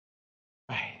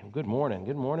Good morning,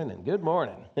 and good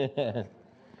morning. The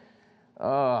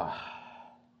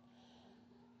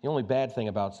only bad thing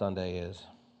about Sunday is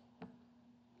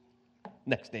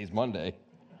next day's Monday.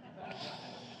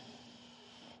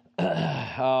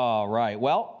 All right,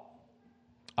 well,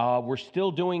 we're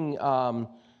still doing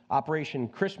Operation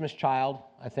Christmas Child,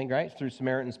 I think, right, through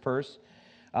Samaritan's Purse.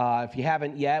 If you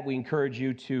haven't yet, we encourage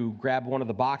you to grab one of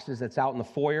the boxes that's out in the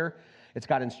foyer. It's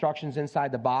got instructions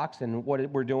inside the box, and what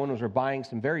we're doing is we're buying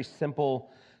some very simple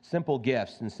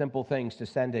gifts and simple things to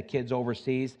send to kids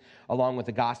overseas, along with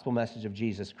the gospel message of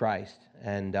Jesus Christ.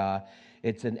 And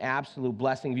it's an absolute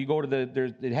blessing. If you go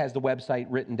to it has the website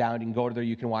written down. You can go to there.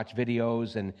 You can watch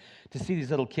videos and to see these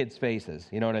little kids' faces.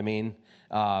 You know what I mean?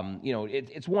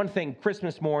 It's one thing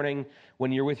Christmas morning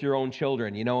when you're with your own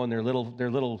children, and their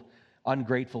little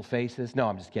ungrateful faces. No,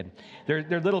 I'm just kidding.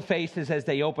 Their little faces as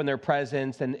they open their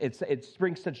presents, and it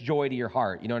brings such joy to your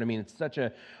heart. You know what I mean? It's such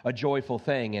a joyful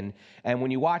thing. And when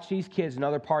you watch these kids in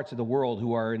other parts of the world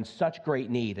who are in such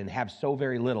great need and have so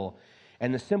very little,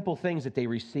 and the simple things that they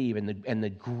receive, and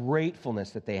the gratefulness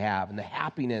that they have, and the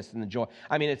happiness and the joy,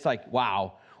 I mean, it's like,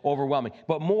 wow, overwhelming.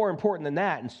 But more important than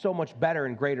that, and so much better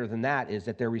and greater than that, is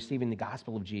that they're receiving the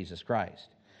gospel of Jesus Christ.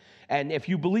 And if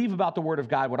you believe about the Word of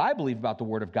God, what I believe about the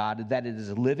Word of God is that it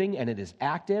is living and it is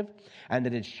active and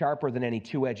that it's sharper than any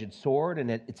two-edged sword, and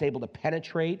that it's able to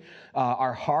penetrate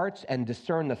our hearts and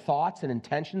discern the thoughts and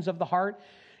intentions of the heart.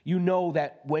 You know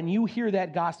that when you hear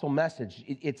that gospel message,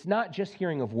 it's not just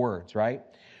hearing of words, right?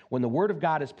 When the Word of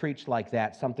God is preached like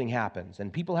that, something happens.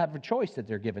 And people have a choice that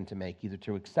they're given to make, either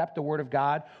to accept the Word of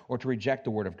God or to reject the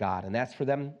Word of God. And that's for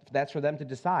them to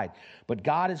decide. But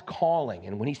God is calling,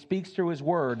 and when He speaks through His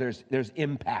Word, there's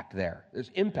impact there.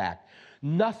 There's impact.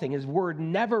 Nothing, His Word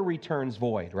never returns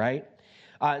void, right?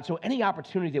 And so any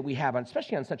opportunity that we have,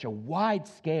 especially on such a wide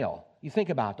scale, you think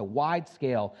about the wide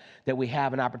scale that we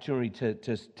have an opportunity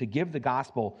to give the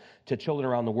gospel to children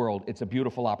around the world, it's a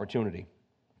beautiful opportunity.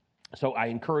 So I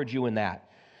encourage you in that.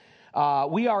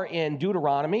 We are in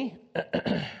Deuteronomy,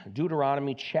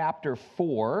 Deuteronomy chapter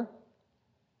 4,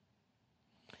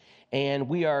 and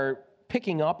we are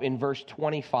picking up in verse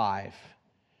 25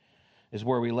 is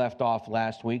where we left off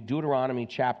last week. Deuteronomy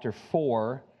chapter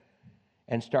 4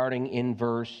 and starting in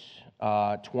verse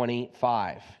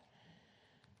 25.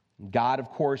 God, of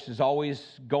course, is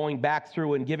always going back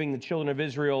through and giving the children of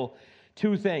Israel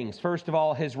two things. First of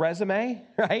all, His resume,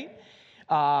 right?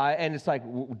 And it's like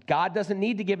God doesn't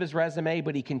need to give His resume,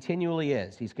 but He continually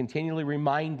is. He's continually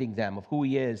reminding them of who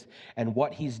He is and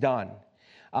what He's done.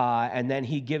 And then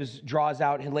He draws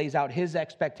out and lays out His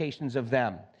expectations of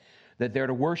them, that they're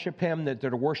to worship Him, that they're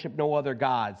to worship no other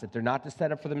gods, that they're not to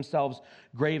set up for themselves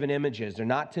graven images, they're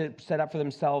not to set up for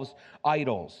themselves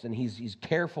idols, and He's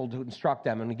careful to instruct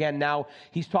them. And again, now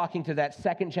He's talking to that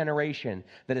second generation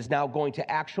that is now going to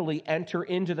actually enter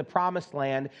into the promised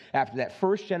land after that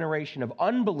first generation of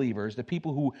unbelievers, the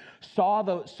people who saw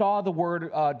the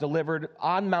word delivered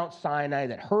on Mount Sinai,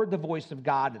 that heard the voice of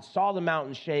God, that saw the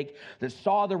mountain shake, that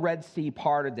saw the Red Sea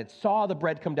parted, that saw the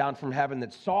bread come down from heaven,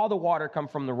 that saw the water come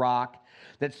from the rock,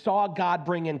 that saw God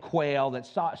bring in quail, that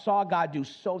saw God do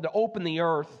so to open the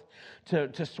earth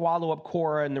to swallow up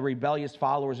Korah and the rebellious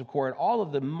followers of Korah, and all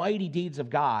of the mighty deeds of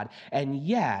God. And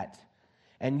yet,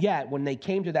 when they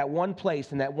came to that one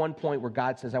place and that one point where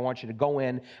God says, I want you to go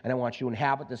in and I want you to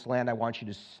inhabit this land, I want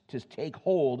you to take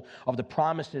hold of the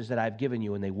promises that I've given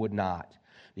you, and they would not.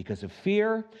 Because of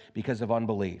fear, because of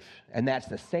unbelief. And that's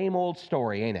the same old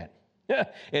story, ain't it?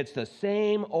 It's the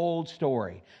same old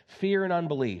story. Fear and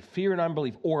unbelief,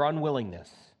 or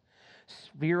unwillingness.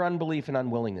 Fear, unbelief, and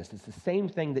unwillingness. It's the same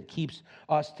thing that keeps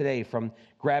us today from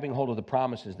grabbing hold of the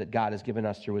promises that God has given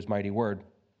us through His mighty word.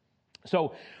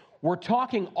 So we're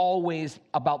talking always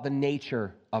about the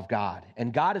nature of God.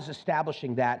 And God is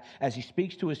establishing that as He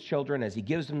speaks to His children, as He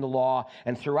gives them the law.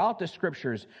 And throughout the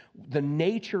Scriptures, the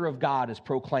nature of God is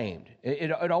proclaimed.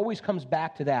 It always comes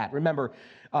back to that. Remember,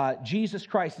 Jesus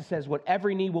Christ, it says, what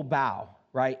every knee will bow,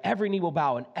 right? Every knee will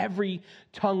bow and every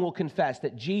tongue will confess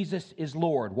that Jesus is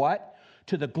Lord. What?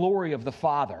 To the glory of the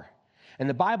Father. And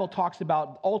the Bible talks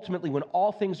about ultimately when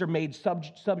all things are made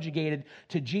subjugated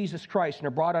to Jesus Christ and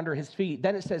are brought under His feet,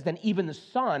 then it says, then even the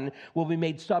Son will be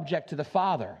made subject to the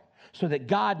Father, so that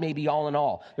God may be all in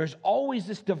all. There's always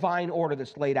this divine order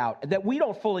that's laid out that we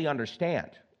don't fully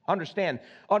understand. Understand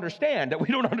that we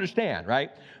don't understand,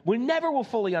 right? We never will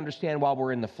fully understand while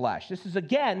we're in the flesh. This is,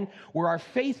 again, where our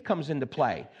faith comes into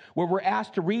play, where we're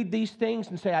asked to read these things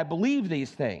and say, I believe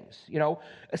these things.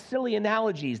 Silly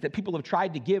analogies that people have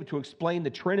tried to give to explain the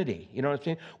Trinity. You know what I'm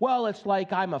saying? Well, it's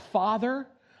like I'm a father,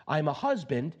 I'm a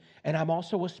husband, and I'm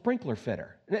also a sprinkler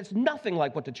fitter. And it's nothing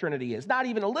like what the Trinity is, not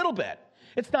even a little bit.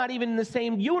 It's not even in the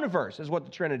same universe as what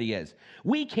the Trinity is.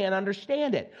 We can't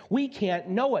understand it. We can't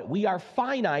know it. We are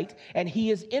finite, and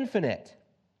he is infinite,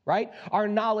 right? Our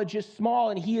knowledge is small,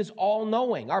 and he is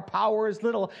all-knowing. Our power is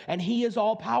little, and he is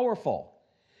all-powerful.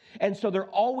 And so there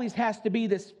always has to be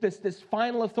this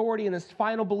final authority and this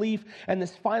final belief and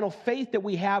this final faith that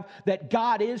we have that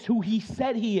God is who he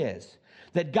said he is,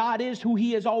 that God is who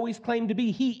he has always claimed to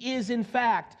be. He is, in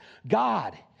fact,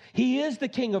 God. He is the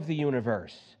King of the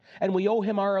universe, and we owe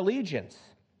him our allegiance,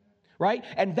 right?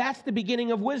 And that's the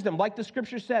beginning of wisdom. Like the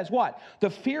scripture says, what? The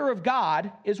fear of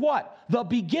God is what? The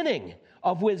beginning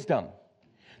of wisdom.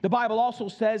 The Bible also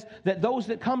says that those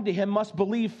that come to him must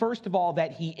believe, first of all,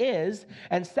 that he is,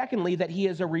 and secondly, that he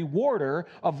is a rewarder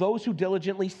of those who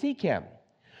diligently seek him.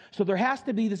 So there has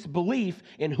to be this belief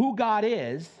in who God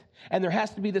is, and there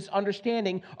has to be this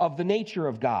understanding of the nature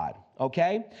of God,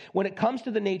 okay? When it comes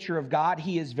to the nature of God,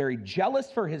 he is very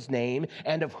jealous for his name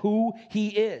and of who he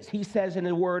is. He says in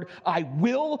the word, I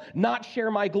will not share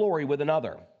my glory with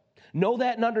another. Know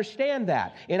that and understand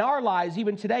that in our lives,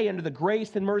 even today, under the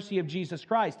grace and mercy of Jesus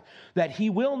Christ, that he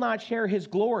will not share his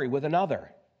glory with another.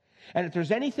 And if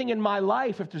there's anything in my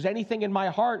life, if there's anything in my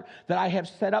heart that I have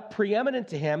set up preeminent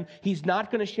to him, he's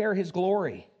not going to share his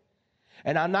glory.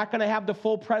 And I'm not going to have the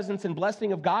full presence and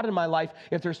blessing of God in my life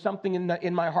if there's something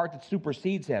in my heart that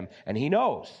supersedes him. And he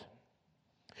knows.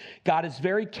 God is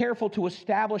very careful to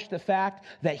establish the fact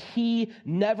that he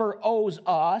never owes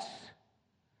us,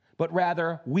 but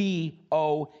rather we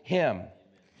owe him.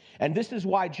 And this is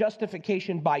why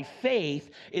justification by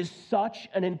faith is such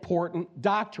an important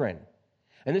doctrine.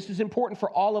 And this is important for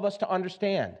all of us to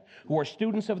understand who are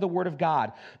students of the Word of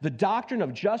God. The doctrine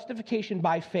of justification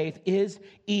by faith is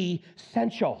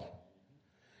essential.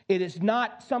 It is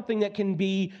not something that can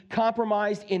be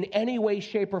compromised in any way,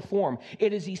 shape, or form.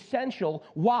 It is essential.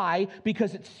 Why?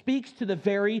 Because it speaks to the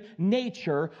very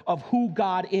nature of who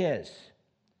God is.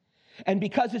 And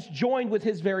because it's joined with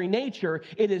his very nature,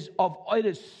 it is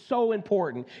so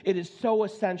important, it is so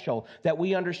essential that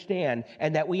we understand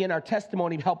and that we in our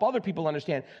testimony help other people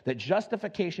understand that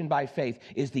justification by faith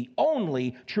is the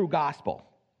only true gospel.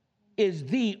 Is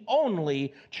the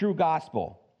only true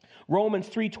gospel. Romans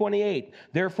 3:28,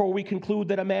 therefore we conclude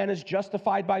that a man is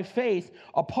justified by faith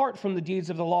apart from the deeds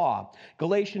of the law.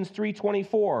 Galatians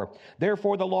 3:24,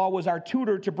 therefore the law was our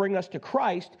tutor to bring us to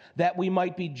Christ that we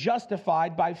might be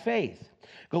justified by faith.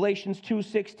 Galatians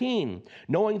 2:16,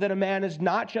 knowing that a man is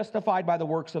not justified by the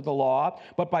works of the law,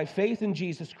 but by faith in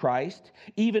Jesus Christ,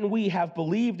 even we have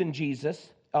believed in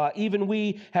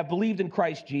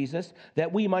Christ Jesus,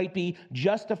 that we might be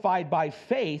justified by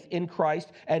faith in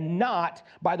Christ and not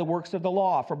by the works of the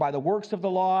law. For by the works of the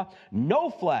law, no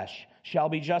flesh shall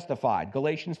be justified.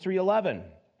 Galatians 3:11.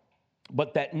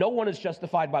 But that no one is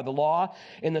justified by the law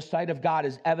in the sight of God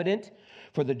is evident,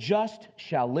 for the just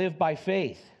shall live by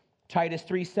faith. Titus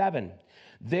 3:7.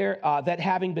 That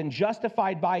having been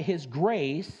justified by his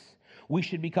grace, we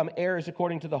should become heirs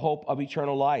according to the hope of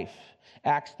eternal life.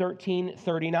 Acts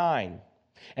 13:39.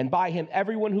 And by him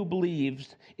everyone who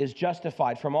believes is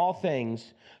justified from all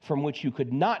things from which you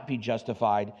could not be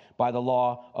justified by the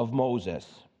law of Moses.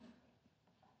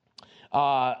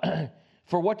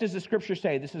 For what does the scripture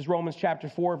say? This is Romans chapter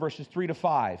 4, verses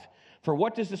 3-5. For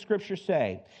what does the scripture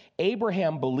say?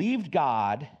 Abraham believed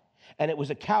God, and it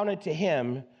was accounted to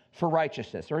him for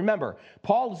righteousness. And remember,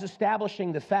 Paul is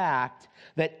establishing the fact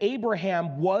that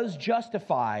Abraham was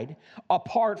justified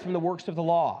apart from the works of the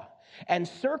law. And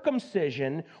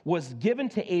circumcision was given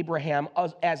to Abraham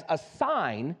as a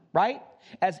sign, right?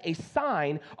 As a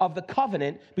sign of the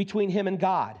covenant between him and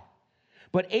God.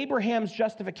 But Abraham's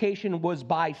justification was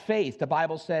by faith. The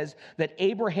Bible says that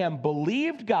Abraham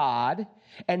believed God,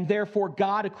 and therefore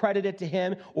God accredited to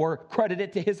him, or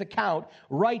credited to his account,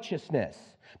 righteousness,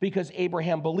 because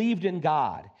Abraham believed in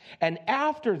God. And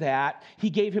after that, he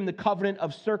gave him the covenant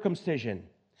of circumcision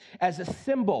as a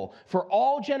symbol for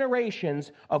all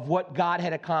generations of what God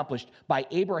had accomplished by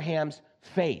Abraham's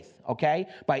faith, okay?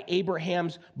 By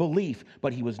Abraham's belief.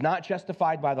 But he was not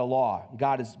justified by the law.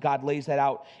 God lays that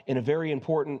out in a very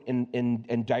important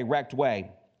and direct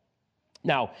way.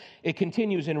 Now, it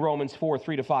continues in Romans 4,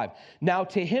 3-5. Now,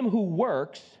 to him who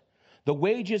works, the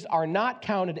wages are not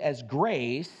counted as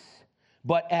grace,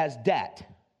 but as debt.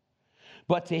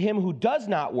 But to him who does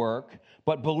not work,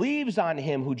 but believes on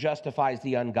him who justifies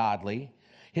the ungodly,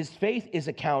 his faith is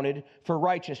accounted for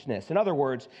righteousness. In other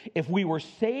words, if we were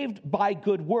saved by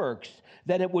good works,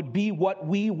 then it would be what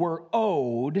we were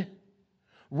owed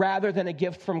rather than a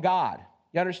gift from God.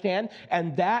 You understand?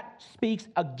 And that speaks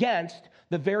against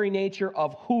the very nature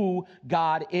of who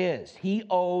God is. He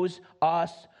owes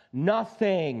us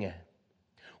nothing.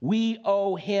 We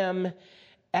owe him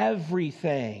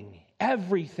everything.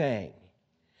 Everything.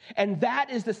 And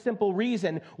that is the simple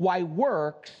reason why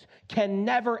works can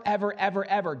never, ever, ever,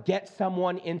 ever get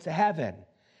someone into heaven.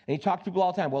 And he talks to people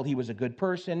all the time. Well, he was a good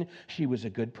person. She was a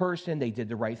good person. They did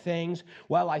the right things.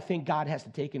 Well, I think God has to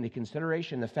take into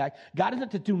consideration the fact God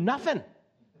isn't to do nothing,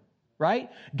 right?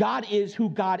 God is who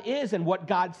God is, and what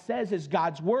God says is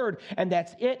God's word, and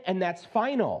that's it, and that's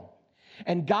final.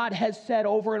 And God has said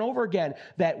over and over again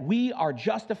that we are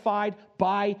justified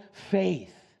by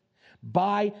faith.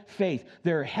 By faith.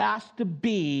 There has to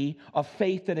be a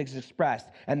faith that is expressed,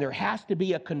 and there has to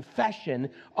be a confession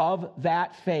of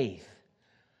that faith.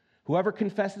 Whoever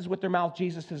confesses with their mouth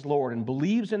Jesus is Lord and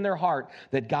believes in their heart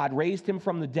that God raised him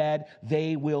from the dead,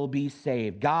 they will be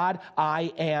saved. God,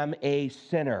 I am a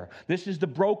sinner. This is the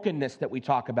brokenness that we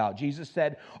talk about. Jesus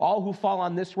said, all who fall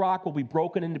on this rock will be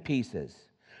broken into pieces.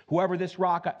 Whoever this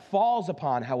rock falls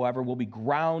upon, however, will be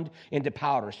ground into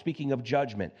powder, speaking of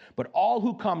judgment. But all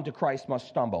who come to Christ must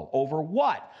stumble. Over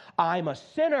what? I'm a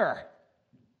sinner.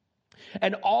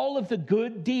 And all of the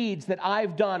good deeds that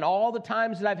I've done, all the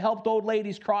times that I've helped old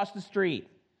ladies cross the street,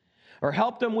 or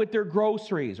helped them with their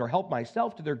groceries, or helped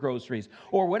myself to their groceries,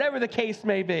 or whatever the case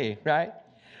may be, right?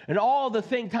 And all the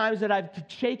times that I've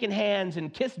shaken hands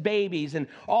and kissed babies, and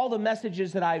all the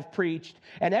messages that I've preached,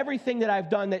 and everything that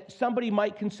I've done that somebody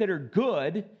might consider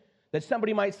good, that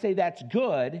somebody might say that's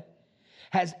good,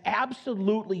 has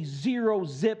absolutely zero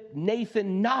zip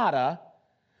Nathan nada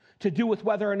to do with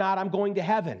whether or not I'm going to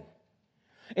heaven.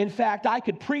 In fact, I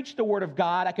could preach the word of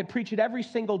God. I could preach it every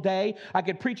single day. I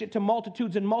could preach it to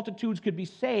multitudes, and multitudes could be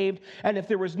saved. And if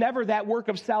there was never that work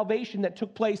of salvation that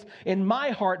took place in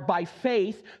my heart by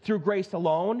faith through grace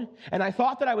alone, and I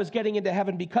thought that I was getting into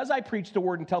heaven because I preached the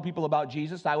word and tell people about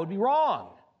Jesus, I would be wrong.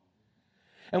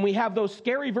 And we have those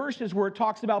scary verses where it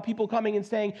talks about people coming and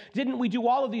saying, didn't we do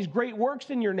all of these great works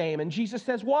in your name? And Jesus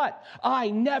says what? I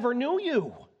never knew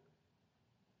you.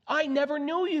 I never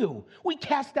knew you. We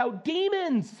cast out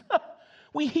demons.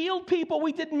 We healed people.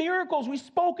 We did miracles. We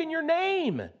spoke in your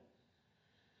name.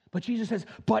 But Jesus says,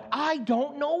 but I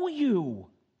don't know you.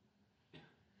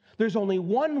 There's only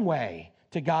one way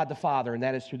to God the Father, and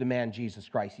that is through the man Jesus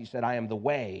Christ. He said, I am the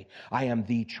way, I am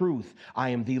the truth, I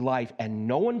am the life, and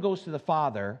no one goes to the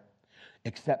Father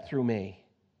except through me.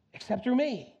 Except through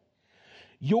me.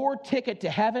 Your ticket to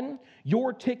heaven,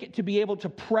 your ticket to be able to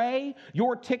pray,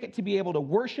 your ticket to be able to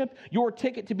worship, your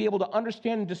ticket to be able to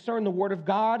understand and discern the Word of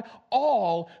God,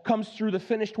 all comes through the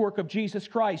finished work of Jesus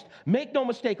Christ. Make no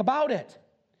mistake about it.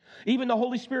 Even the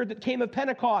Holy Spirit that came at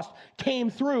Pentecost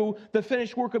came through the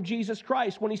finished work of Jesus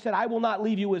Christ when he said, I will not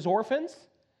leave you as orphans,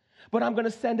 but I'm going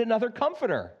to send another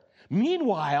comforter.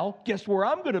 Meanwhile, guess where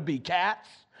I'm going to be, cats?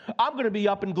 I'm going to be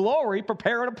up in glory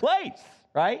preparing a place,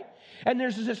 right? And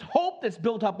there's this hope that's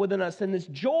built up within us and this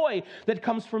joy that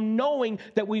comes from knowing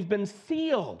that we've been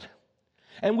sealed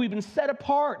and we've been set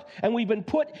apart and we've been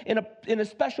put in a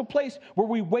special place where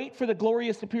we wait for the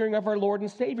glorious appearing of our Lord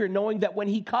and Savior, knowing that when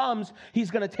he comes,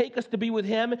 he's going to take us to be with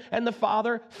him and the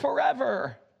Father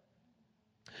forever.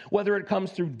 Whether it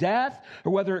comes through death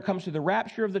or whether it comes through the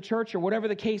rapture of the church or whatever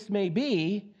the case may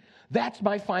be, that's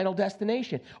my final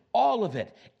destination. All of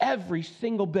it, every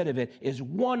single bit of it is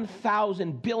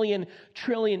 1,000 billion,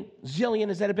 trillion, zillion.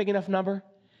 Is that a big enough number?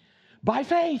 By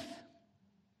faith.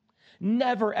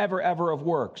 Never, ever, ever of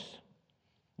works,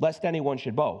 lest anyone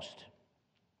should boast.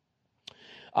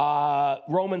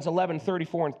 Romans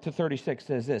 11:34-36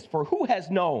 says this, for who has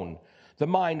known the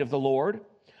mind of the Lord,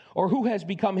 or who has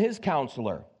become his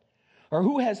counselor, or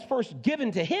who has first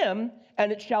given to him,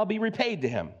 and it shall be repaid to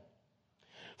him?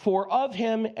 For of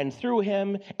him and through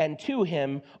him and to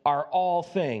him are all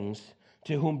things,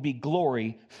 to whom be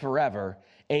glory forever.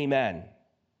 Amen.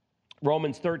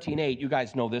 Romans 13:8, you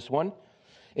guys know this one.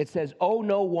 It says, owe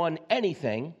no one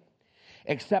anything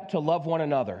except to love one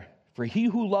another. For he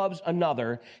who loves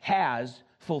another has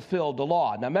fulfilled the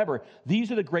law. Now remember,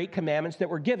 these are the great commandments that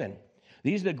were given.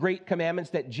 These are the great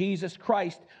commandments that Jesus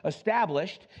Christ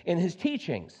established in his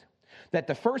teachings. That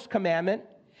the first commandment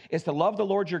is to love the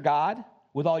Lord your God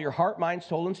with all your heart, mind,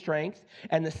 soul, and strength.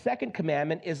 And the second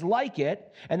commandment is like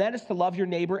it, and that is to love your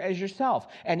neighbor as yourself.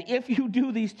 And if you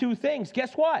do these two things,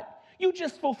 guess what? You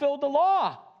just fulfilled the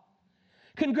law.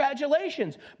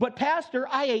 Congratulations. But Pastor,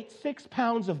 I ate 6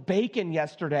 pounds of bacon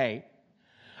yesterday.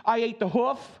 I ate the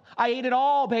hoof. I ate it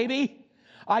all, baby.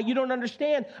 You don't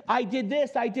understand. I did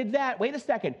this. I did that. Wait a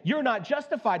second. You're not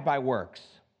justified by works.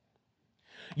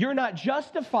 You're not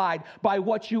justified by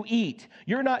what you eat.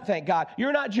 You're not, thank God,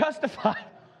 you're not justified.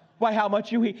 by how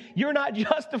much you eat. You're not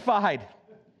justified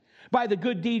by the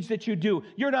good deeds that you do.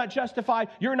 You're not justified.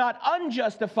 You're not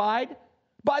unjustified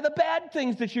by the bad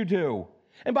things that you do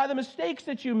and by the mistakes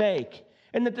that you make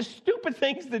and the stupid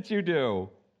things that you do.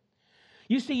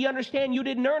 You see, you understand you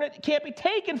didn't earn it. It can't be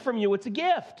taken from you. It's a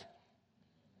gift.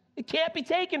 It can't be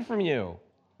taken from you,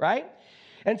 right?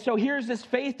 And so here's this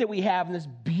faith that we have, and this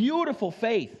beautiful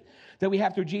faith that we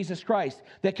have through Jesus Christ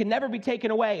that can never be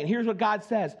taken away. And here's what God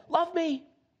says: love me.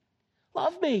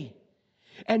 Love me.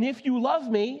 And if you love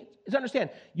me, just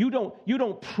understand, you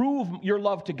don't prove your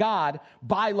love to God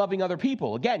by loving other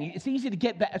people. Again, it's easy to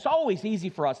get back. It's always easy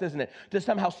for us, isn't it, to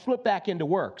somehow slip back into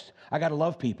works. I got to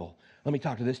love people. Let me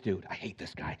talk to this dude. I hate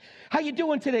this guy. How you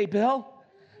doing today, Bill?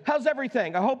 How's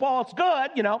everything? I hope all's good,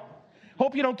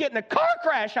 Hope you don't get in a car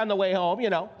crash on the way home,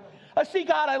 I see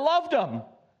God, I loved him.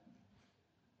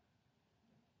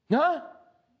 Huh?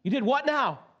 You did what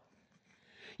now?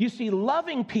 You see,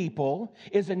 loving people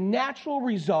is a natural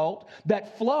result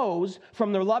that flows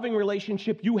from the loving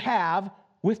relationship you have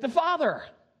with the Father.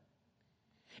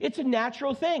 It's a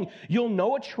natural thing. You'll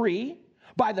know a tree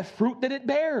by the fruit that it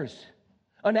bears.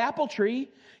 An apple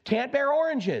tree can't bear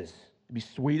oranges. It'd be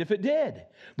sweet if it did,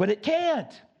 but it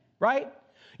can't, right?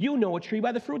 You know a tree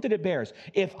by the fruit that it bears.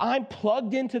 If I'm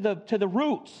plugged into the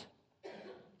roots,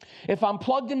 if I'm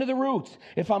plugged into the roots,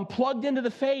 if I'm plugged into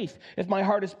the faith, if my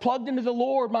heart is plugged into the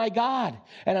Lord, my God,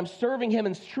 and I'm serving him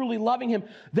and truly loving him,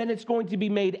 then it's going to be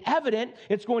made evident.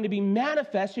 It's going to be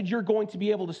manifested. You're going to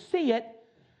be able to see it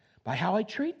by how I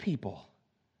treat people,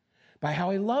 by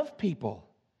how I love people,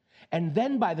 and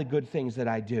then by the good things that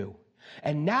I do.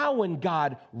 And now when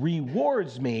God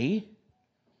rewards me,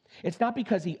 it's not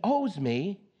because he owes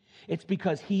me, it's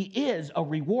because he is a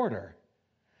rewarder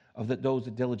of those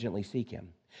that diligently seek him.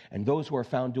 And those who are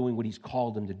found doing what he's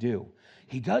called them to do.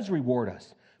 He does reward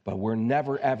us, but we're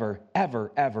never, ever,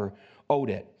 ever, ever owed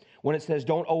it. When it says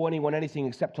don't owe anyone anything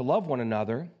except to love one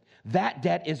another, that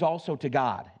debt is also to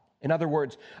God. In other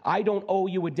words, I don't owe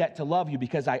you a debt to love you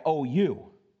because I owe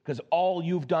you, because all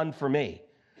you've done for me.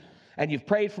 And you've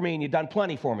prayed for me and you've done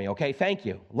plenty for me, okay? Thank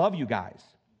you. Love you guys.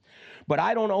 But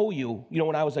I don't owe you,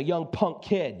 when I was a young punk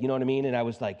kid, you know what I mean? And I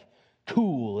was like,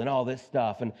 cool and all this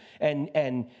stuff, and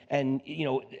every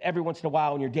once in a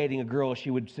while when you're dating a girl, she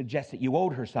would suggest that you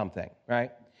owed her something,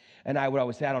 right? And I would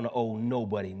always say, I don't owe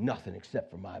nobody nothing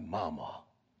except for my mama.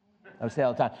 I would say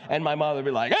all the time, and my mother would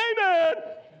be like, amen,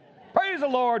 praise the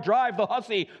Lord, drive the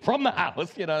hussy from the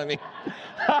house, you know what I mean?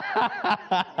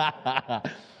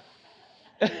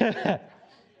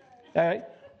 All right?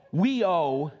 We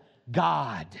owe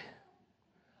God.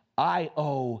 I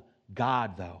owe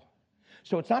God, though.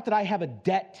 So it's not that I have a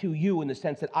debt to you in the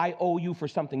sense that I owe you for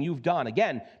something you've done.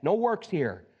 Again, no works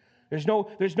here. There's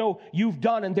no you've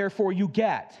done and therefore you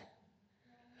get.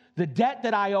 The debt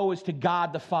that I owe is to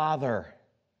God the Father.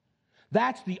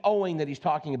 That's the owing that he's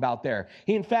talking about there.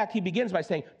 In fact, he begins by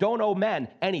saying, don't owe men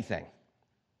anything.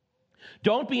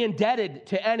 Don't be indebted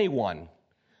to anyone.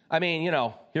 I mean,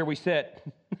 here we sit,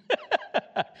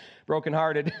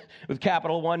 brokenhearted, with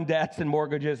Capital One debts and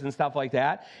mortgages and stuff like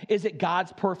that. Is it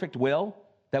God's perfect will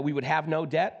that we would have no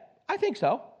debt? I think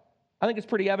so. I think it's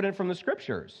pretty evident from the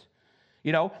Scriptures.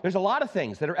 There's a lot of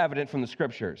things that are evident from the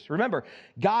Scriptures. Remember,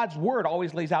 God's Word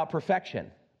always lays out perfection.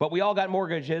 But we all got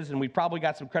mortgages, and we probably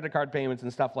got some credit card payments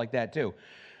and stuff like that too.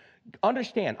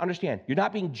 Understand, you're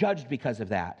not being judged because of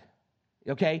that.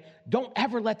 Okay? Don't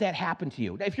ever let that happen to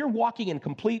you. If you're walking in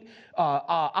complete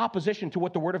opposition to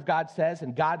what the Word of God says,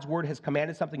 and God's Word has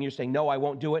commanded something, you're saying, no, I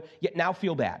won't do it, yet now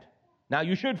feel bad. Now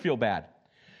you should feel bad.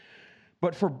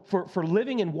 But for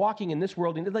living and walking in this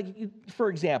world, like,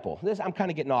 for example, I'm kind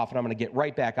of getting off, and I'm going to get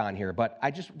right back on here, but I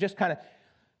just kind of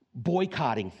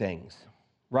boycotting things,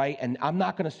 right? And I'm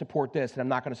not going to support this, and I'm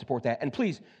not going to support that. And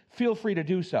please, feel free to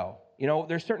do so.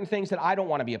 There's certain things that I don't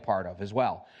want to be a part of as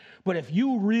well. But if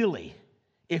you really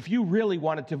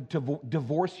wanted to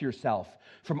divorce yourself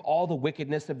from all the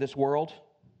wickedness of this world,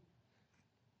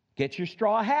 get your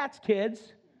straw hats, kids.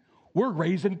 We're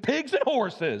raising pigs and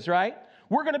horses, right?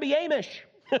 We're going to be Amish.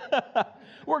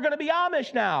 We're going to be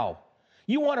Amish now.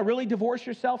 You want to really divorce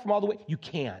yourself from all the way? You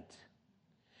can't.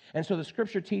 And so the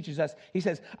Scripture teaches us, he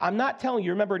says, I'm not telling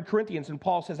you, remember in Corinthians, and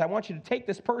Paul says, I want you to take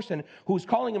this person who's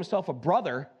calling himself a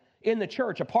brother in the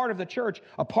church, a part of the church,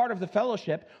 a part of the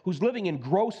fellowship, who's living in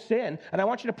gross sin, and I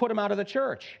want you to put him out of the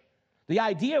church. The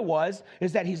idea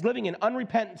is that he's living in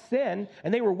unrepentant sin,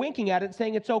 and they were winking at it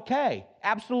saying it's okay.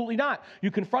 Absolutely not.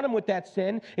 You confront him with that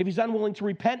sin. If he's unwilling to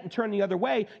repent and turn the other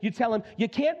way, you tell him, you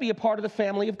can't be a part of the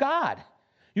family of God.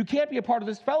 You can't be a part of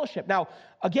this fellowship. Now,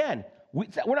 again,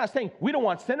 we're not saying we don't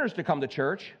want sinners to come to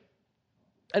church.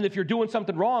 And if you're doing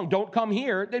something wrong, don't come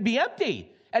here. It'd be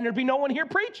empty. And there'd be no one here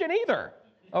preaching either.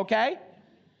 Okay?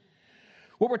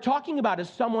 What we're talking about is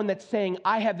someone that's saying,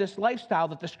 I have this lifestyle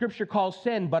that the Scripture calls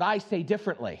sin, but I say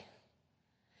differently.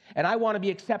 And I want to be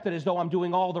accepted as though I'm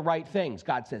doing all the right things.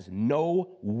 God says,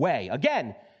 no way.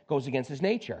 Again, goes against his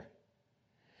nature.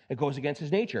 It goes against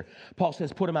his nature. Paul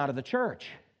says, put him out of the church.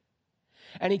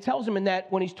 And he tells them in that,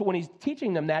 when he's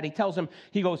teaching them that,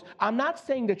 he goes, I'm not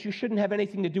saying that you shouldn't have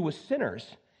anything to do with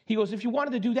sinners. He goes, if you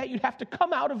wanted to do that, you'd have to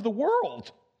come out of the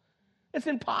world. It's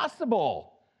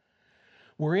impossible.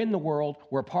 We're in the world.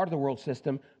 We're a part of the world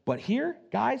system. But here,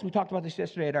 guys, we talked about this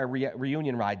yesterday at our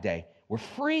reunion ride day. We're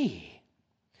free.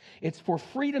 It's for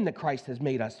freedom that Christ has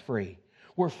made us free.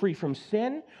 We're free from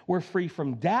sin. We're free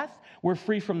from death. We're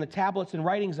free from the tablets and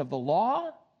writings of the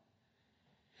law.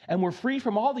 And we're free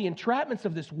from all the entrapments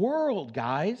of this world,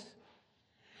 guys.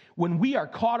 When we are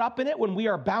caught up in it, when we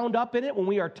are bound up in it, when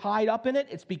we are tied up in it,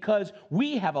 it's because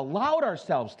we have allowed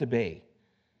ourselves to be.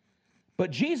 But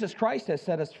Jesus Christ has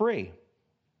set us free.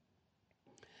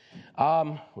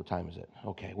 What time is it?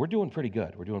 Okay, we're doing pretty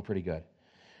good.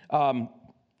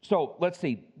 So let's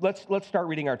see. Let's start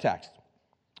reading our text.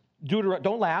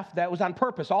 Don't laugh. That was on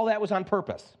purpose. All that was on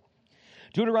purpose.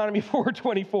 Deuteronomy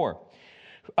 4:24.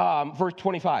 Verse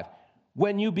 25,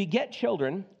 when you beget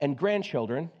children and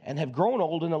grandchildren and have grown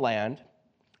old in the land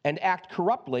and act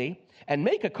corruptly and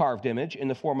make a carved image in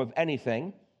the form of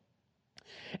anything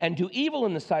and do evil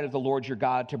in the sight of the Lord your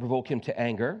God to provoke him to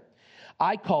anger,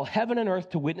 I call heaven and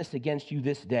earth to witness against you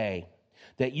this day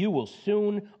that you will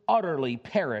soon utterly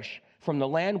perish from the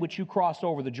land which you cross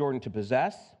over the Jordan to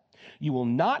possess. You will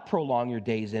not prolong your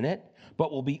days in it,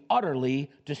 but will be utterly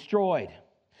destroyed.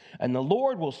 And the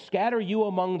Lord will scatter you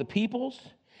among the peoples,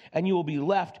 and you will be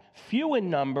left few in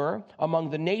number among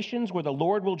the nations where the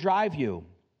Lord will drive you.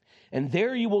 And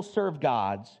there you will serve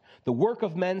gods, the work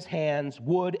of men's hands,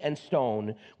 wood and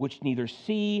stone, which neither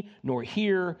see, nor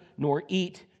hear, nor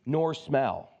eat, nor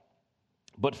smell.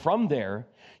 But from there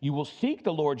you will seek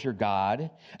the Lord your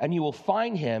God, and you will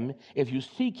find him if you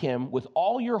seek him with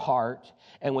all your heart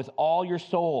and with all your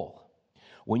soul.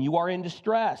 When you are in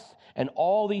distress, and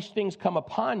all these things come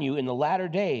upon you in the latter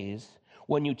days,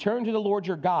 when you turn to the Lord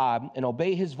your God and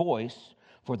obey his voice,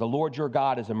 for the Lord your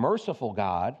God is a merciful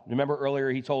God. Remember earlier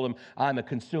he told him, I'm a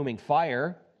consuming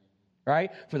fire,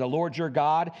 right? For the Lord your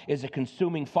God is a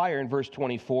consuming fire in verse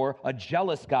 24, a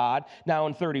jealous God. Now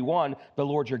in 31, the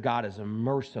Lord your God is a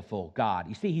merciful God.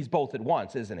 You see, he's both at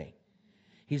once, isn't he?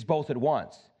 He's both at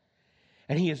once.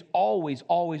 And he is always,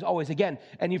 always, always, again,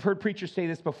 and you've heard preachers say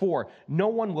this before, no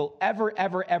one will ever,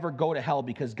 ever, ever go to hell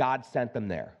because God sent them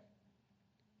there.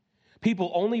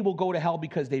 People only will go to hell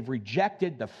because they've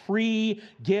rejected the free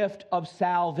gift of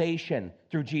salvation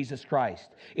through Jesus Christ.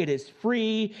 It is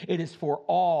free, it is for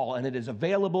all, and it is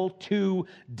available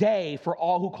today for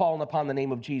all who call upon the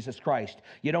name of Jesus Christ.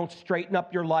 You don't straighten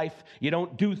up your life. You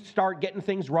don't start getting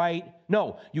things right.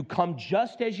 No, you come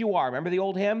just as you are. Remember the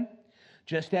old hymn?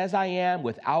 Just as I am,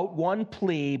 without one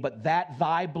plea, but that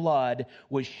thy blood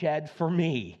was shed for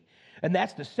me. And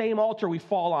that's the same altar we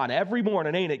fall on every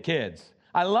morning, ain't it, kids?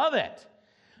 I love it.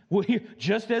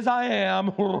 Just as I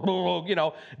am, you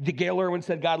know, Gail Irwin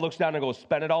said God looks down and goes,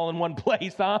 spend it all in one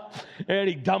place, huh? And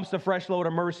he dumps a fresh load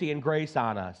of mercy and grace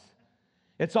on us.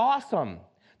 It's awesome,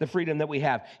 the freedom that we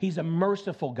have. He's a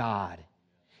merciful God.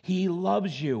 He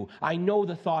loves you. I know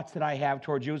the thoughts that I have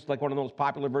towards you. It's like one of the most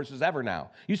popular verses ever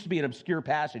now. It used to be an obscure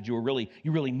passage. You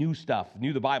really knew stuff,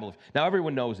 knew the Bible. Now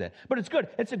everyone knows it. But it's good.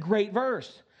 It's a great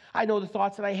verse. I know the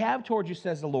thoughts that I have towards you,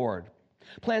 says the Lord.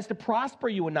 Plans to prosper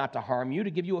you and not to harm you, to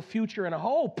give you a future and a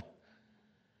hope.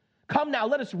 Come now,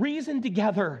 let us reason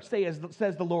together, says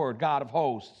the Lord, God of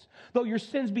hosts. Though your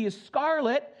sins be as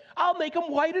scarlet, I'll make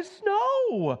them white as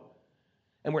snow.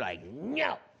 And we're like,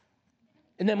 no.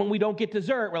 And then when we don't get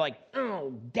dessert, we're like,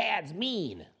 oh, Dad's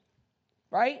mean,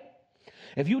 right?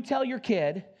 If you tell your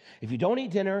kid, if you don't eat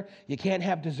dinner, you can't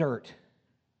have dessert.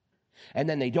 And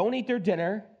then they don't eat their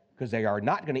dinner, because they are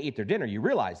not going to eat their dinner. You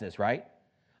realize this, right?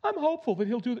 I'm hopeful that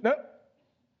he'll do that. No,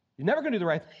 you're never going to do the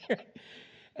right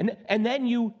thing. And then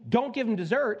you don't give them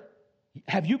dessert.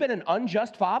 Have you been an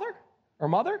unjust father or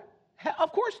mother?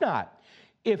 Of course not.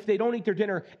 If they don't eat their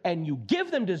dinner and you give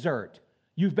them dessert,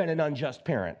 you've been an unjust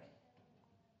parent.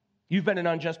 You've been an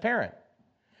unjust parent,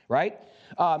 right?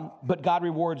 But God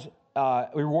rewards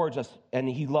us, and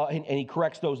He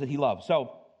corrects those that He loves.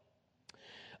 So,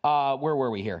 where were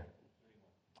we here?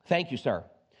 Thank you, sir.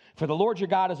 For the Lord your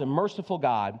God is a merciful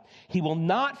God. He will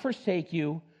not forsake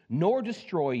you, nor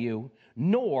destroy you,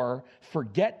 nor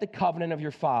forget the covenant of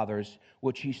your fathers,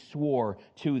 which He swore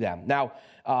to them. Now,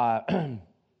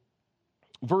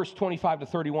 verse 25 to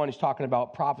 31 is talking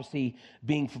about prophecy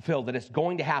being fulfilled, that it's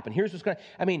going to happen. Here's what's going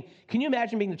to, can you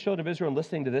imagine being the children of Israel and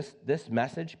listening to this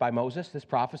message by Moses, this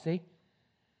prophecy?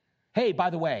 Hey, by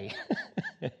the way,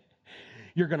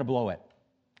 you're going to blow it,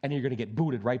 and you're going to get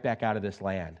booted right back out of this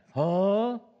land.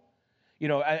 Huh?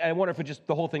 I wonder if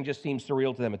the whole thing just seems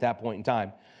surreal to them at that point in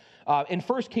time. In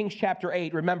 1 Kings chapter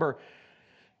 8, remember,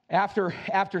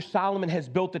 after Solomon has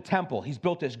built the temple, he's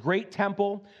built this great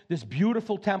temple, this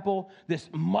beautiful temple, this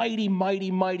mighty,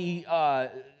 mighty, mighty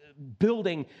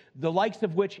building, the likes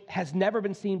of which has never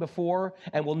been seen before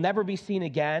and will never be seen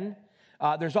again.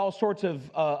 There's all sorts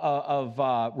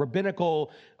of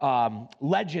rabbinical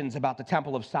legends about the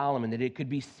Temple of Solomon, that it could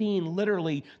be seen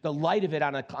literally, the light of it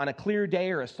on a clear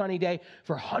day or a sunny day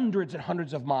for hundreds and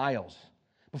hundreds of miles.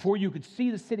 Before you could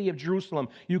see the city of Jerusalem,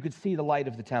 you could see the light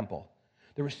of the temple.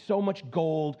 There was so much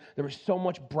gold, there was so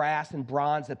much brass and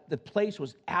bronze, that the place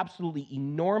was absolutely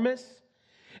enormous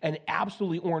and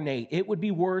absolutely ornate. It would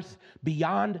be worth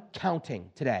beyond counting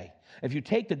today. If you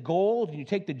take the gold, and you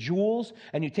take the jewels,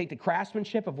 and you take the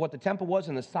craftsmanship of what the temple was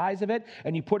and the size of it,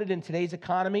 and you put it in today's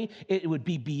economy, it would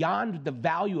be beyond the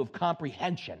value of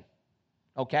comprehension.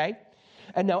 Okay?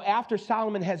 And now after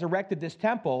Solomon has erected this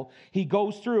temple, he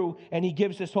goes through and he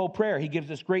gives this whole prayer. He gives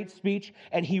this great speech,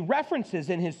 and he references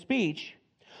in his speech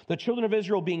the children of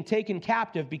Israel being taken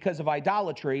captive because of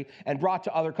idolatry and brought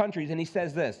to other countries. And he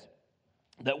says this,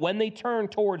 that when they turn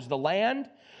towards the land,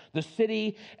 the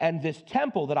city, and this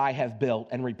temple that I have built,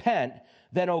 and repent,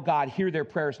 then, O God, hear their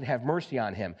prayers and have mercy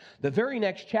on him. The very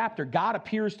next chapter, God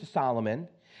appears to Solomon,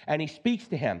 and he speaks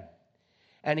to him.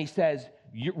 And he says,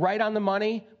 you're right on the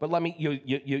money, but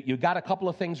you got a couple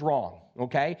of things wrong,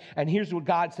 okay? And here's what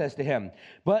God says to him.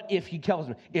 But if he tells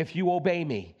him, if you obey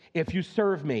me, if you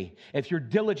serve me, if you're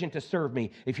diligent to serve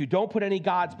me, if you don't put any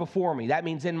gods before me, that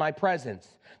means in my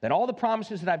presence, then all the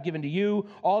promises that I've given to you,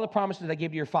 all the promises that I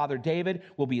gave to your father David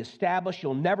will be established.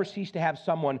 You'll never cease to have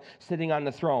someone sitting on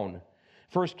the throne.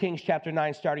 1 Kings chapter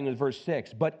 9, starting with verse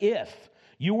 6. But if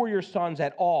you or your sons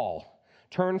at all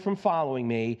turn from following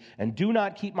me, and do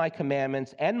not keep my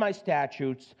commandments and my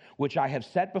statutes, which I have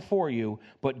set before you,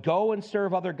 but go and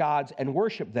serve other gods and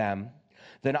worship them,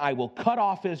 then I will cut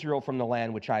off Israel from the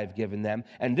land which I have given them.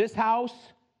 And this house,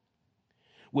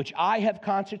 which I have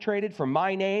consecrated for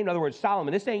my name, in other words,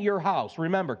 Solomon, this ain't your house.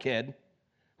 Remember, kid,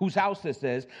 whose house this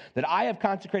is, that I have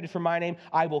consecrated for my name,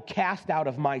 I will cast out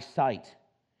of my sight.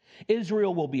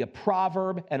 Israel will be a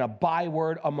proverb and a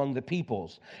byword among the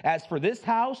peoples. As for this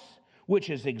house, which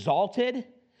is exalted,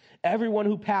 everyone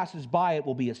who passes by it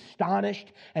will be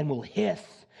astonished and will hiss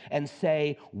and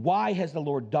say, why has the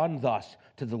Lord done thus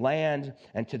to the land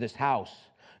and to this house?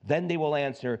 Then they will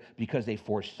answer, because they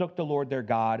forsook the Lord their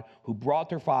God, who brought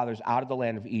their fathers out of the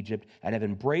land of Egypt, and have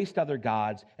embraced other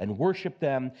gods and worshiped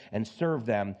them and served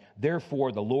them.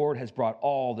 Therefore, the Lord has brought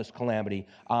all this calamity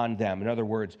on them. In other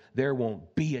words, there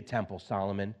won't be a temple,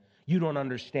 Solomon. You don't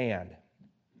understand.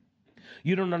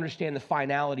 You don't understand the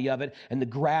finality of it and the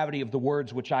gravity of the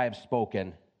words which I have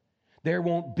spoken. There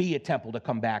won't be a temple to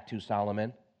come back to,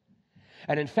 Solomon.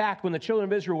 And in fact, when the children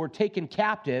of Israel were taken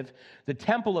captive, the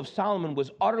temple of Solomon was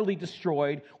utterly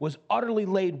destroyed, was utterly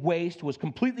laid waste, was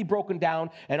completely broken down,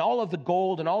 and all of the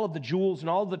gold and all of the jewels and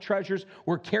all of the treasures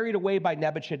were carried away by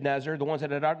Nebuchadnezzar, the ones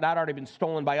that had not already been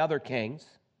stolen by other kings.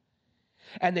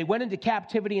 And they went into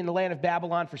captivity in the land of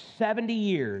Babylon for 70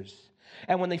 years.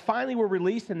 And when they finally were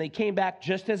released and they came back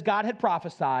just as God had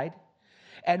prophesied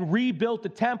and rebuilt the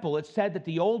temple, it said that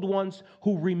the old ones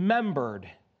who were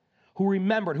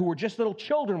just little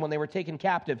children when they were taken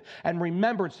captive and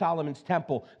remembered Solomon's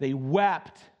temple, they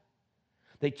wept.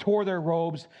 They tore their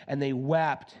robes and they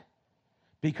wept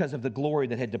because of the glory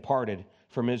that had departed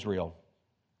from Israel.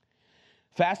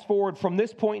 Fast forward from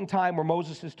this point in time where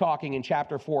Moses is talking in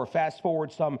chapter 4, fast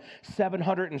forward some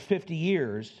 750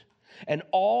 years, and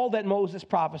all that Moses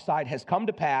prophesied has come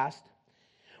to pass.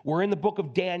 We're in the book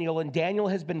of Daniel, and Daniel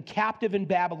has been captive in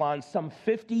Babylon some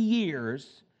 50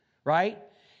 years, right?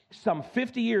 Some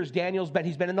 50 years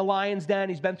he's been in the lion's den,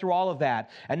 he's been through all of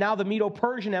that. And now the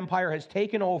Medo-Persian Empire has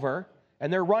taken over,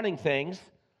 and they're running things.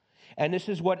 And this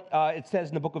is what it says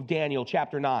in the book of Daniel,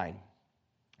 chapter 9,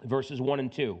 verses 1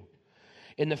 and 2.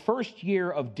 In the first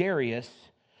year of Darius,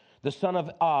 the son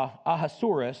of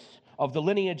Ahasuerus, of the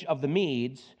lineage of the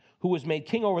Medes, who was made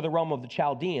king over the realm of the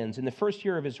Chaldeans, in the first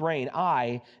year of his reign,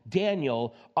 I,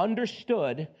 Daniel,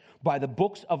 understood by the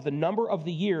books of the number of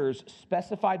the years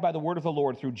specified by the word of the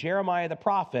Lord through Jeremiah the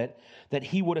prophet, that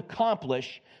he would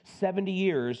accomplish 70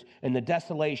 years in the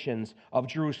desolations of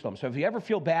Jerusalem. So if you ever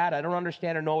feel bad, I don't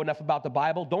understand or know enough about the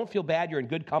Bible, don't feel bad, you're in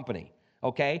good company.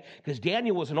 okay? Because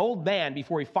Daniel was an old man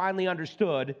before he finally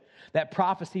understood that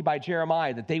prophecy by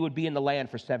Jeremiah that they would be in the land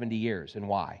for 70 years and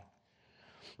why,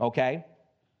 okay?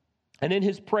 And in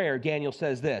his prayer, Daniel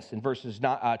says this in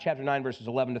chapter 9, verses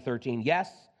 11 to 13,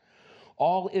 yes,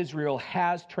 all Israel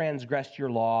has transgressed your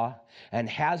law and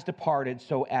has departed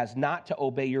so as not to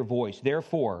obey your voice.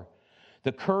 Therefore,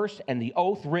 the curse and the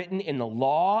oath written in the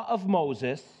law of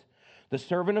Moses, the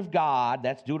servant of God,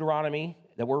 that's Deuteronomy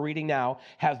that we're reading now,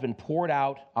 have been poured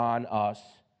out on us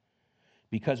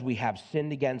because we have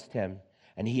sinned against him,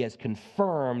 and he has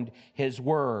confirmed his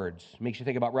words. Makes you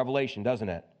think about Revelation, doesn't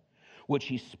it? Which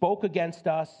he spoke against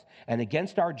us and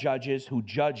against our judges who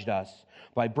judged us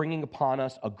by bringing upon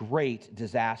us a great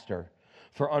disaster.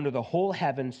 For under the whole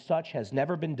heaven such has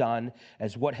never been done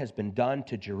as what has been done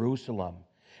to Jerusalem.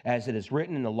 As it is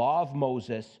written in the law of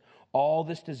Moses, all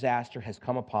this disaster has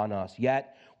come upon us,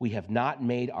 yet we have not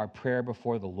made our prayer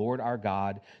before the Lord our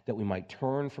God, that we might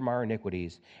turn from our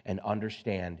iniquities and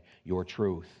understand your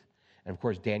truth. And of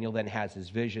course, Daniel then has his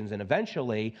visions, and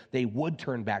eventually they would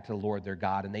turn back to the Lord their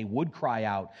God, and they would cry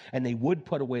out, and they would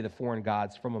put away the foreign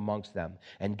gods from amongst them,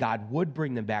 and God would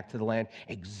bring them back to the land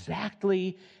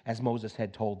exactly as Moses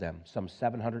had told them, some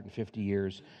 750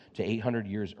 years to 800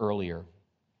 years earlier.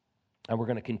 And we're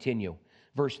going to continue.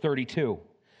 Verse 32.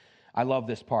 I love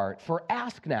this part. For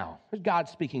ask now, here's God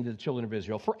speaking to the children of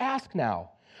Israel, for ask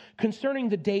now concerning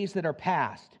the days that are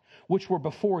past, which were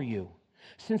before you,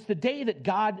 since the day that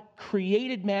God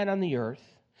created man on the earth,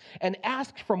 and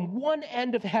asked from one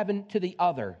end of heaven to the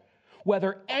other,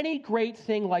 whether any great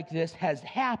thing like this has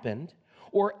happened,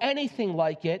 or anything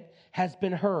like it has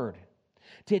been heard.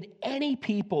 Did any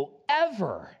people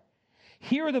ever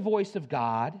hear the voice of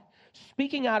God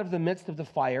speaking out of the midst of the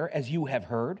fire as you have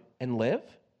heard and live?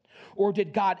 Or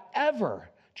did God ever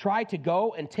try to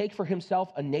go and take for himself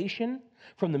a nation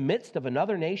from the midst of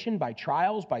another nation by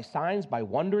trials, by signs, by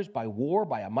wonders, by war,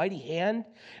 by a mighty hand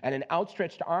and an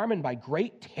outstretched arm, and by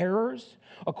great terrors,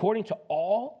 according to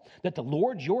all that the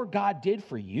Lord your God did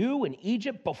for you in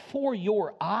Egypt before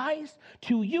your eyes?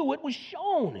 To you it was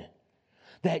shown,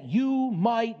 that you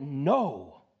might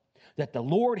know that the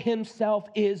Lord himself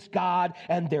is God,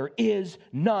 and there is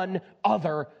none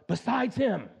other besides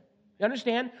him. You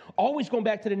understand? Always going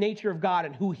back to the nature of God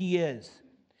and who he is.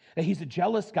 That he's a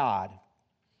jealous God,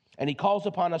 and he calls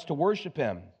upon us to worship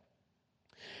him.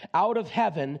 Out of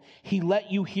heaven, he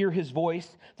let you hear his voice,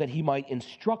 that he might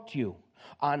instruct you.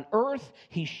 On earth,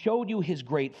 he showed you his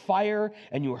great fire,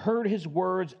 and you heard his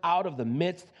words out of the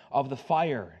midst of the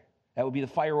fire. That would be the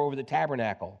fire over the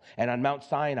tabernacle and on Mount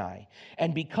Sinai.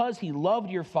 And because he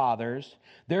loved your fathers,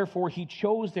 therefore he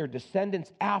chose their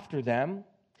descendants after them,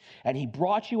 and he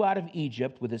brought you out of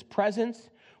Egypt with his presence,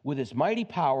 with his mighty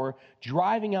power,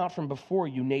 driving out from before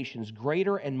you nations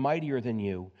greater and mightier than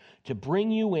you, to bring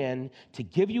you in, to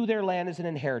give you their land as an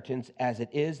inheritance, as it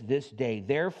is this day.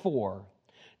 Therefore,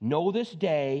 know this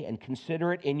day and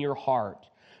consider it in your heart,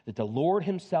 that the Lord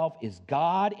himself is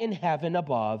God in heaven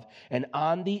above, and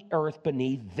on the earth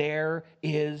beneath there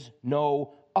is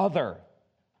no other.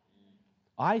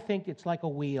 I think it's like a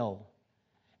wheel,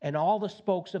 and all the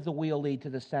spokes of the wheel lead to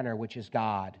the center, which is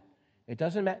God. It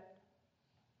doesn't matter,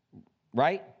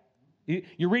 right?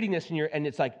 You're reading this and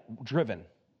it's like driven.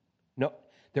 No,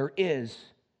 there is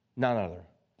none other.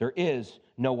 There is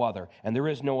no other, and there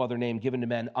is no other name given to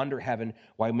men under heaven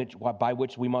by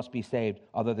which we must be saved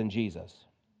other than Jesus.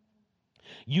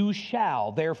 You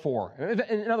shall, therefore,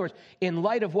 in other words, in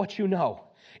light of what you know,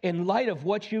 in light of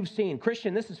what you've seen,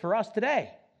 Christian, this is for us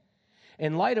today.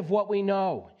 In light of what we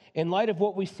know, in light of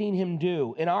what we've seen him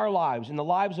do in our lives, in the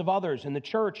lives of others, in the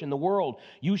church, in the world,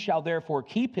 you shall therefore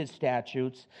keep his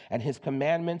statutes and his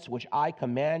commandments, which I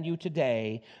command you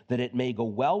today, that it may go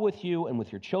well with you and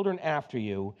with your children after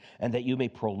you, and that you may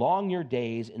prolong your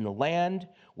days in the land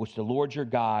which the Lord your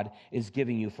God is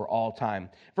giving you for all time.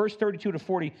 Verse 32 to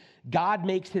 40, God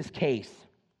makes his case.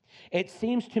 It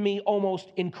seems to me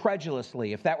almost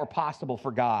incredulously, if that were possible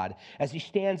for God, as he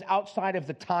stands outside of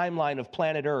the timeline of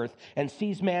planet Earth and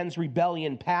sees man's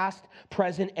rebellion past,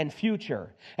 present, and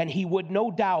future. And he would no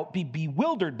doubt be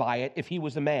bewildered by it if he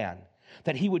was a man,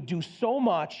 that he would do so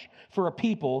much for a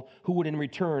people who would in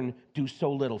return do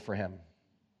so little for him.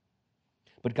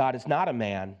 But God is not a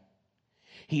man.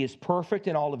 He is perfect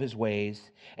in all of his ways,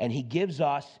 and he gives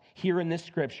us, here in this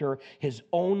scripture, his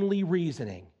only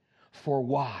reasoning for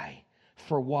why.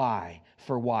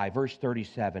 Verse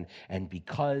 37, and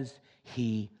because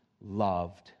he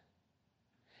loved.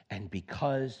 And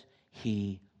because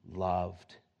he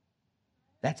loved.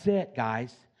 That's it,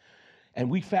 guys. And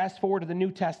we fast forward to the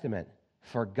New Testament.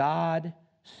 For God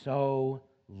so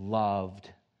loved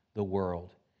the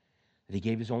world that he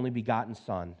gave his only begotten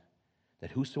Son,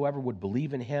 that whosoever would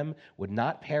believe in him would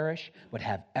not perish, but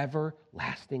have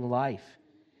everlasting life.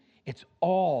 It's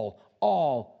all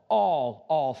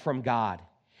from God.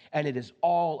 And it is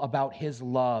all about his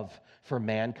love for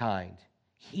mankind.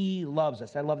 He loves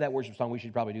us. I love that worship song. We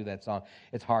should probably do that song.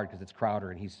 It's hard because it's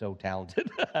Crowder and he's so talented.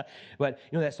 But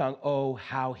you know that song, Oh,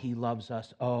 How He Loves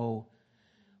Us. Oh,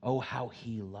 how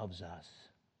he loves us.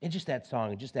 And just that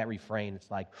song and just that refrain, it's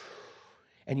like,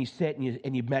 and you sit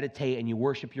and you meditate and you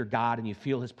worship your God and you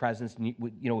feel his presence and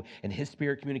and his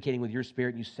spirit communicating with your spirit,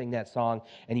 and you sing that song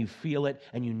and you feel it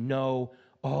and you know,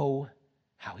 oh,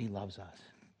 how he loves us.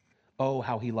 Oh,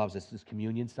 how he loves us. This is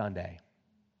Communion Sunday.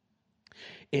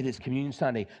 It is Communion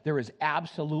Sunday. There is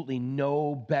absolutely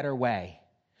no better way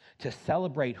to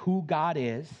celebrate who God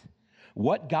is,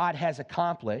 what God has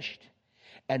accomplished,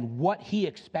 and what he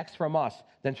expects from us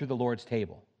than through the Lord's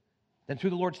table.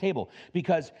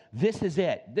 Because this is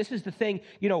it. This is the thing,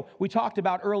 we talked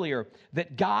about earlier,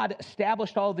 that God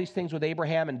established all of these things with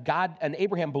Abraham, and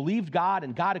Abraham believed God,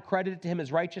 and God accredited to him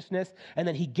his righteousness, and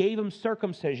then he gave him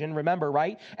circumcision, remember,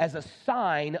 right, as a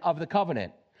sign of the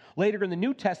covenant. Later in the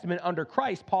New Testament, under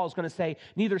Christ, Paul is going to say,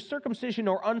 neither circumcision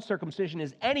nor uncircumcision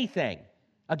is anything.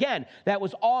 Again, that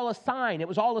was all a sign. It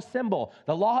was all a symbol.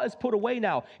 The law is put away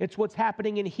now. It's what's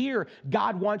happening in here.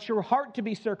 God wants your heart to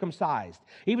be circumcised.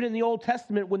 Even in the Old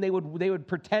Testament, when they would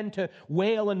pretend to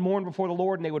wail and mourn before the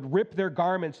Lord, and they would rip their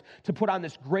garments to put on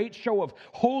this great show of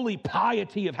holy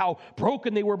piety of how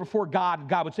broken they were before God,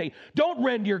 God would say, don't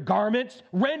rend your garments,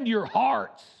 rend your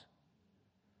hearts.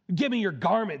 Give me your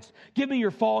garments. Give me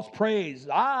your false praise.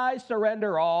 I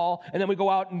surrender all. And then we go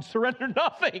out and surrender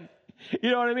nothing.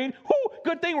 You know what I mean? Whew,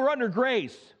 good thing we're under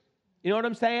grace. You know what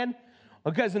I'm saying?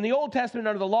 Because in the Old Testament,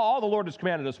 under the law, all the Lord has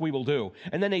commanded us, we will do.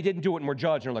 And then they didn't do it and we're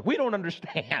judged. And they're like, we don't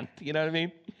understand. You know what I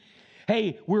mean?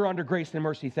 Hey, we're under grace and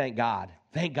mercy. Thank God.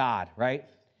 Thank God, right?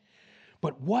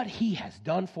 But what he has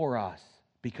done for us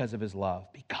because of his love.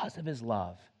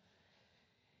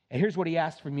 And here's what he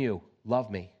asked from you.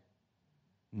 Love me.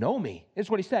 Know me. This is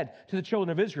what he said to the children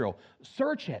of Israel.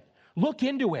 Search it. Look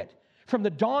into it. From the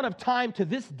dawn of time to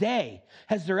this day,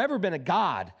 has there ever been a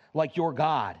God like your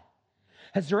God?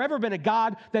 Has there ever been a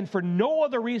God that for no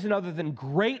other reason other than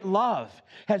great love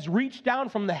has reached down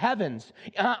from the heavens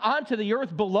onto the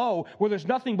earth below where there's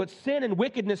nothing but sin and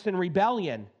wickedness and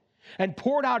rebellion, and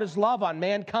poured out his love on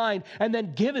mankind and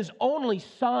then give his only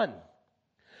son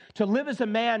to live as a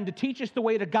man, to teach us the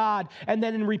way to God, and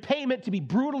then in repayment to be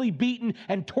brutally beaten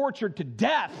and tortured to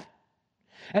death,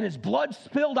 and his blood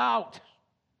spilled out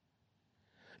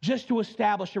just to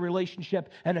establish a relationship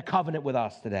and a covenant with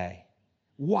us today.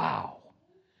 Wow.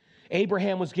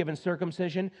 Abraham was given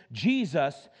circumcision.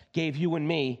 Jesus gave you and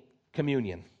me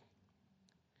communion.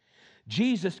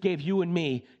 Jesus gave you and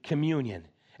me communion.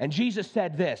 And Jesus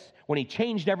said this when he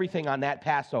changed everything on that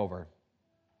Passover.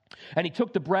 And he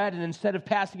took the bread, and instead of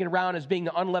passing it around as being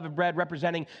the unleavened bread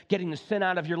representing getting the sin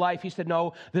out of your life, he said,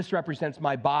 no, this represents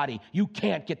my body. You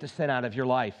can't get the sin out of your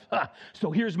life.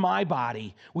 So here's my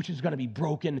body, which is going to be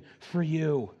broken for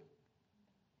you.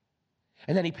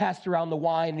 And then he passed around the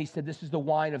wine, and he said, this is the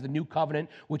wine of the new covenant,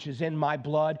 which is in my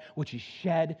blood, which is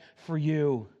shed for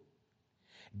you.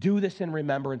 Do this in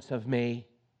remembrance of me.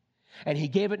 And he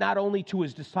gave it not only to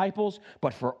his disciples,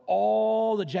 but for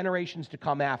all the generations to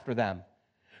come after them,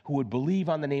 who would believe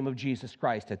on the name of Jesus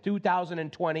Christ. At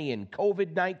 2020 in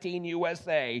COVID-19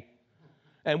 USA,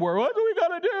 and what are we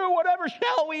going to do? Whatever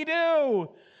shall we do?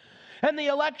 And the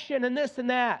election and this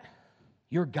and that.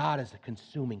 Your God is a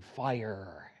consuming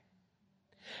fire.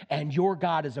 And your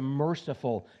God is a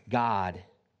merciful God.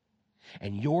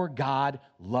 And your God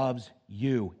loves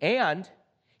you. And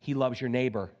he loves your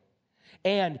neighbor.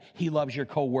 And he loves your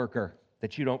coworker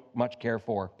that you don't much care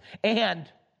for.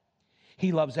 And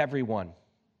he loves everyone.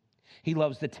 He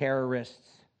loves the terrorists.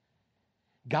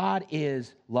 God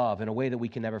is love in a way that we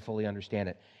can never fully understand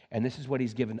it. And this is what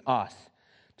he's given us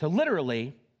to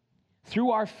literally,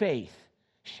 through our faith,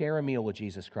 share a meal with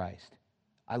Jesus Christ.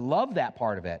 I love that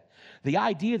part of it. The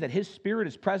idea that his spirit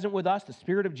is present with us, the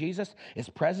spirit of Jesus is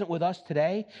present with us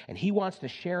today, and he wants to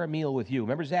share a meal with you.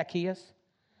 Remember Zacchaeus?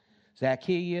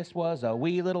 Zacchaeus was a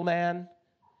wee little man,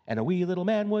 and a wee little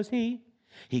man was he.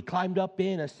 He climbed up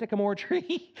in a sycamore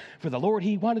tree for the Lord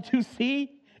he wanted to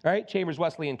see. All right, Chambers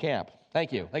Wesleyan Camp.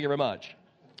 Thank you. Thank you very much.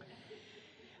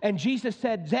 And Jesus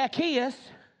said, Zacchaeus,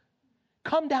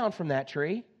 come down from that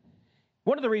tree.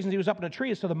 One of the reasons he was up in a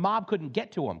tree is so the mob couldn't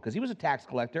get to him because he was a tax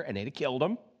collector and they'd have killed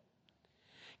him.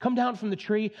 Come down from the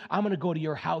tree. I'm going to go to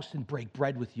your house and break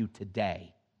bread with you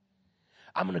today.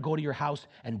 I'm going to go to your house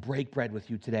and break bread with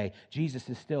you today. Jesus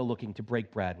is still looking to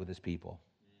break bread with his people.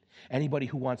 Anybody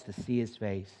who wants to see his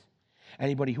face.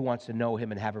 Anybody who wants to know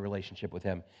him and have a relationship with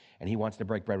him. And he wants to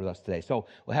break bread with us today. So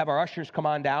we'll have our ushers come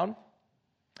on down.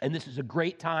 And this is a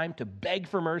great time to beg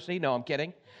for mercy. No, I'm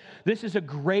kidding. This is a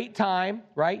great time,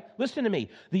 right? Listen to me.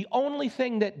 The only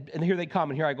thing that, and here they come,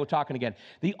 and here I go talking again.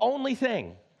 The only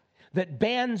thing that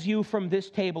bans you from this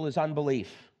table is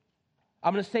unbelief.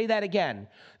 I'm going to say that again.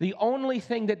 The only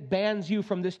thing that bans you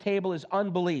from this table is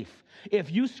unbelief.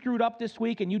 If you screwed up this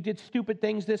week and you did stupid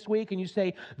things this week and you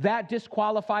say, that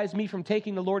disqualifies me from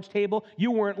taking the Lord's table,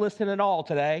 you weren't listening at all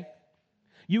today.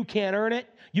 You can't earn it.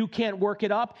 You can't work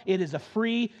it up. It is a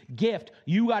free gift.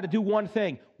 You got to do one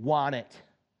thing. Want it.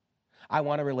 I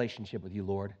want a relationship with you,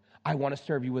 Lord. I want to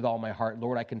serve you with all my heart.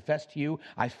 Lord, I confess to you,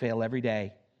 I fail every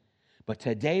day. But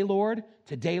today, Lord,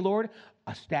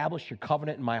 establish your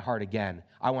covenant in my heart again.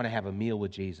 I want to have a meal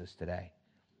with Jesus today.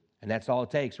 And that's all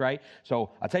it takes, right?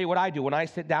 So I'll tell you what I do. When I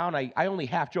sit down, I only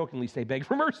half-jokingly say, beg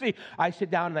for mercy. I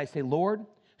sit down and I say, Lord,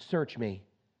 search me.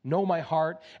 Know my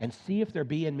heart and see if there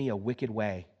be in me a wicked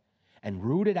way. And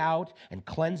root it out and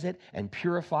cleanse it and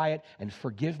purify it and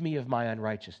forgive me of my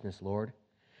unrighteousness, Lord.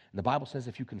 And the Bible says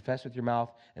if you confess with your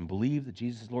mouth and believe that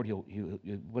Jesus is Lord,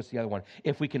 what's the other one?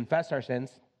 If we confess our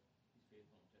sins,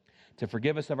 to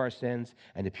forgive us of our sins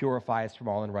and to purify us from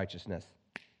all unrighteousness.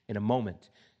 In a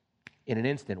moment, in an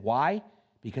instant. Why?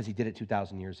 Because he did it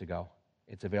 2,000 years ago.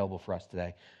 It's available for us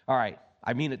today. All right.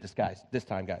 I mean it this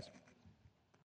time, guys.